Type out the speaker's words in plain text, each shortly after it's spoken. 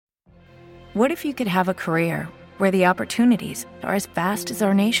What if you could have a career where the opportunities are as vast as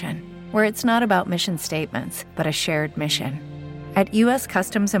our nation, where it's not about mission statements, but a shared mission? At U.S.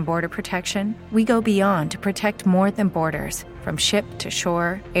 Customs and Border Protection, we go beyond to protect more than borders. From ship to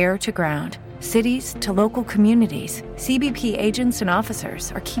shore, air to ground, cities to local communities, CBP agents and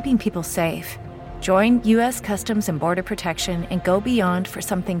officers are keeping people safe. Join U.S. Customs and Border Protection and go beyond for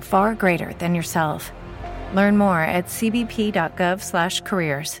something far greater than yourself. Learn more at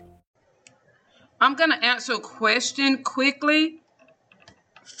cbp.gov/careers. I'm going to answer a question quickly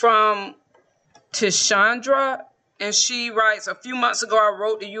from Tishandra. And she writes, a few months ago, I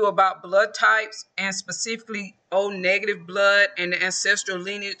wrote to you about blood types and specifically O-negative blood and the ancestral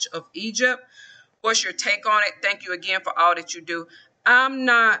lineage of Egypt. What's your take on it? Thank you again for all that you do. I'm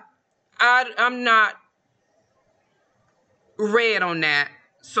not read on that,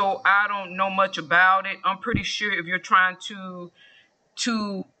 so I don't know much about it. I'm pretty sure if you're trying to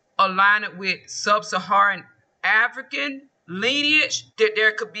align it with sub-Saharan African lineage, that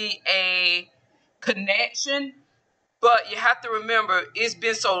there could be a connection. But you have to remember, it's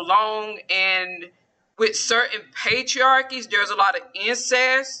been so long, and with certain patriarchies, there's a lot of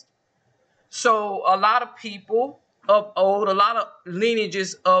incest. So a lot of people of old, a lot of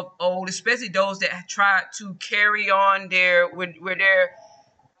lineages of old, especially those that have tried to carry on where their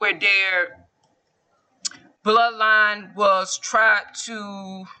bloodline was tried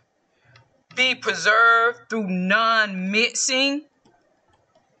to be preserved through non-mixing.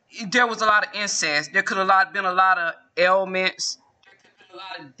 There was a lot of incest. There could have been a lot of ailments. There could have been a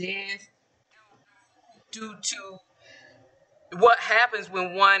lot of death due to what happens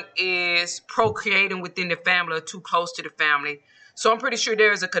when one is procreating within the family or too close to the family. So I'm pretty sure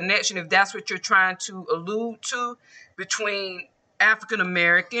there is a connection, if that's what you're trying to allude to, between African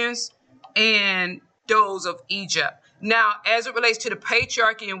Americans and those of Egypt. Now, as it relates to the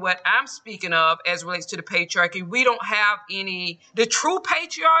patriarchy and what I'm speaking of, as it relates to the patriarchy, we don't have the true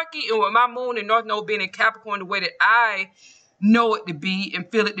patriarchy, and with my moon and North Node being in Capricorn the way that I know it to be and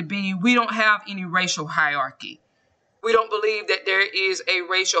feel it to be, we don't have any racial hierarchy. We don't believe that there is a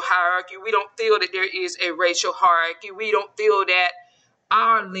racial hierarchy. We don't feel that there is a racial hierarchy. We don't feel that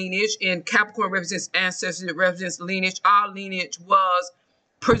our lineage, and Capricorn represents ancestors, it represents lineage, our lineage was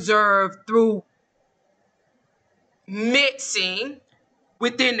preserved through mixing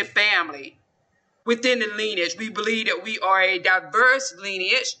within the family, within the lineage. We believe that we are a diverse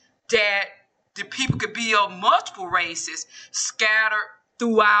lineage, that the people could be of multiple races scattered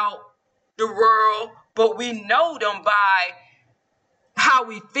throughout the world, but we know them by how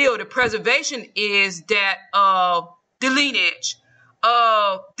we feel. The preservation is that of the lineage,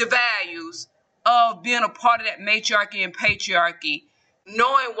 of the values, of being a part of that matriarchy and patriarchy,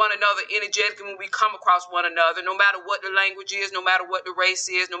 knowing one another energetically when we come across one another, no matter what the language is, no matter what the race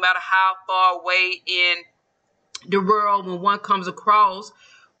is, no matter how far away in the world, when one comes across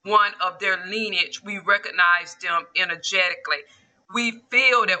one of their lineage, we recognize them energetically. We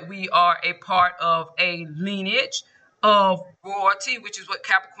feel that we are a part of a lineage of royalty, which is what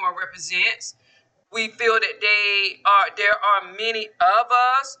Capricorn represents. We feel that there are many of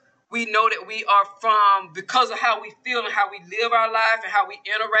us. We know that we are from, because of how we feel and how we live our life and how we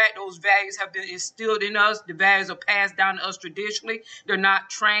interact, those values have been instilled in us. The values are passed down to us traditionally. They're not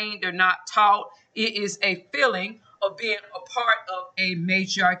trained. They're not taught. It is a feeling of being a part of a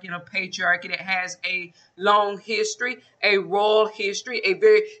matriarchy and a patriarchy that has a long history, a royal history, a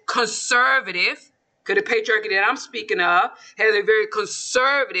very conservative, because the patriarchy that I'm speaking of has a very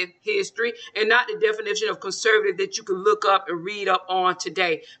conservative history, and not the definition of conservative that you can look up and read up on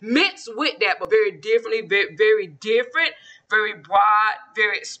today. Mixed with that, but very differently, very, very different, very broad,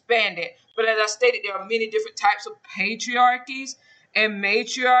 very expanded. But as I stated, there are many different types of patriarchies and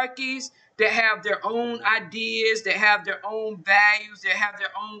matriarchies that have their own ideas, that have their own values, that have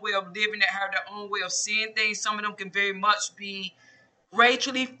their own way of living, that have their own way of seeing things. Some of them can very much be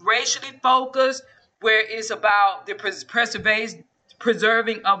racially focused, where it's about the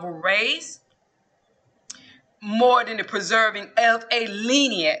preserving of a race more than the preserving of a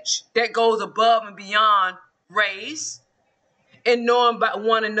lineage that goes above and beyond race, and knowing by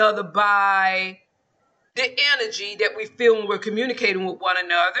one another by the energy that we feel when we're communicating with one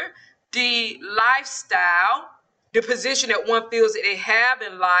another, the lifestyle, the position that one feels that they have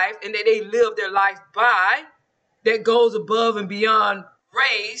in life and that they live their life by, that goes above and beyond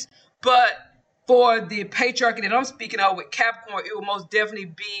race. But for the patriarchy that I'm speaking of with Capricorn, it will most definitely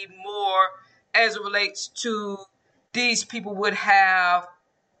be more as it relates to these people would have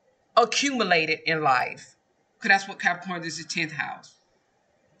accumulated in life. Because that's what Capricorn is, the 10th house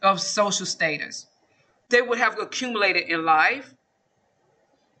of social status. They would have accumulated in life.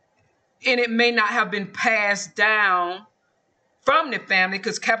 and it may not have been passed down from the family,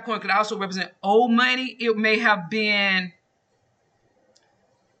 because Capricorn could also represent old money. It may have been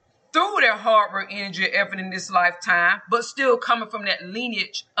through their hard work, energy, effort in this lifetime, but still coming from that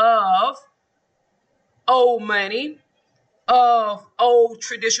lineage of old money, of old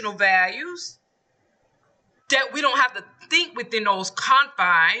traditional values, that we don't have to think within those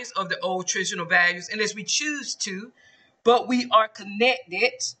confines of the old traditional values unless we choose to, but we are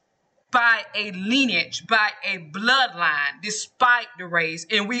connected by a lineage, by a bloodline, despite the race,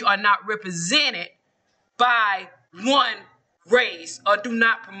 and we are not represented by one race, or do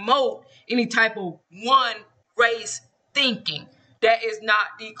not promote any type of one race thinking. That is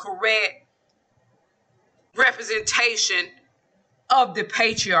not the correct representation of the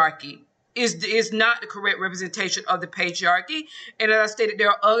patriarchy. Is not the correct representation of the patriarchy. And as I stated, there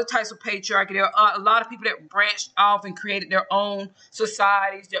are other types of patriarchy. There are a lot of people that branched off and created their own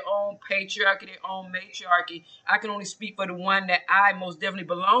societies, their own patriarchy, their own matriarchy. I can only speak for the one that I most definitely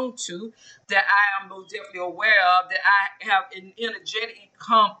belong to, that I am most definitely aware of, that I have energetically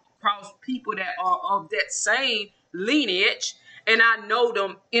come across people that are of that same lineage, and I know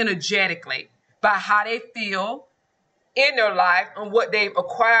them energetically by how they feel in their life and what they've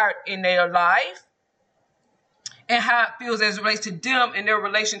acquired in their life, and how it feels as it relates to them and their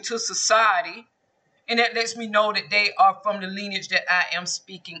relation to society. And that lets me know that they are from the lineage that I am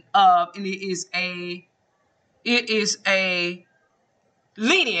speaking of. And it is a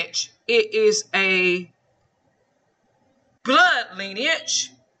lineage. It is a blood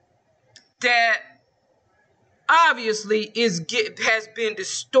lineage that obviously has been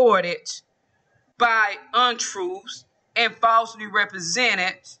distorted by untruths and falsely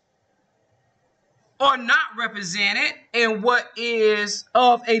represented or not represented, and what is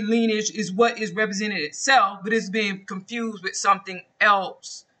of a lineage is what is represented itself, but it's being confused with something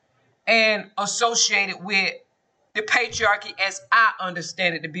else and associated with the patriarchy as I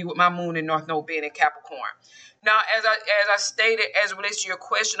understand it to be, with my moon and North Node being in Capricorn. Now, as I stated, as it relates to your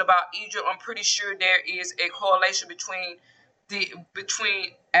question about Egypt, I'm pretty sure there is a correlation between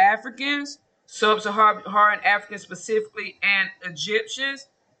Africans, Sub-Saharan Africans specifically, and Egyptians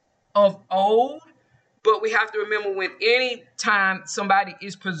of old. But we have to remember, when any time somebody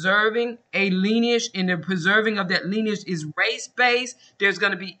is preserving a lineage and the preserving of that lineage is race-based, there's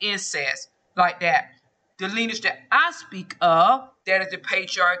going to be incest like that. The lineage that I speak of, that is the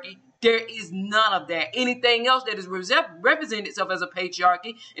patriarchy, there is none of that. Anything else that is represented itself as a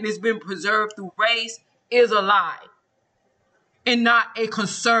patriarchy and has been preserved through race is a lie, and not a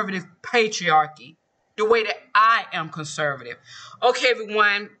conservative patriarchy, the way that I am conservative. Okay,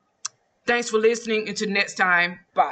 everyone. Thanks for listening. Until next time. Bye.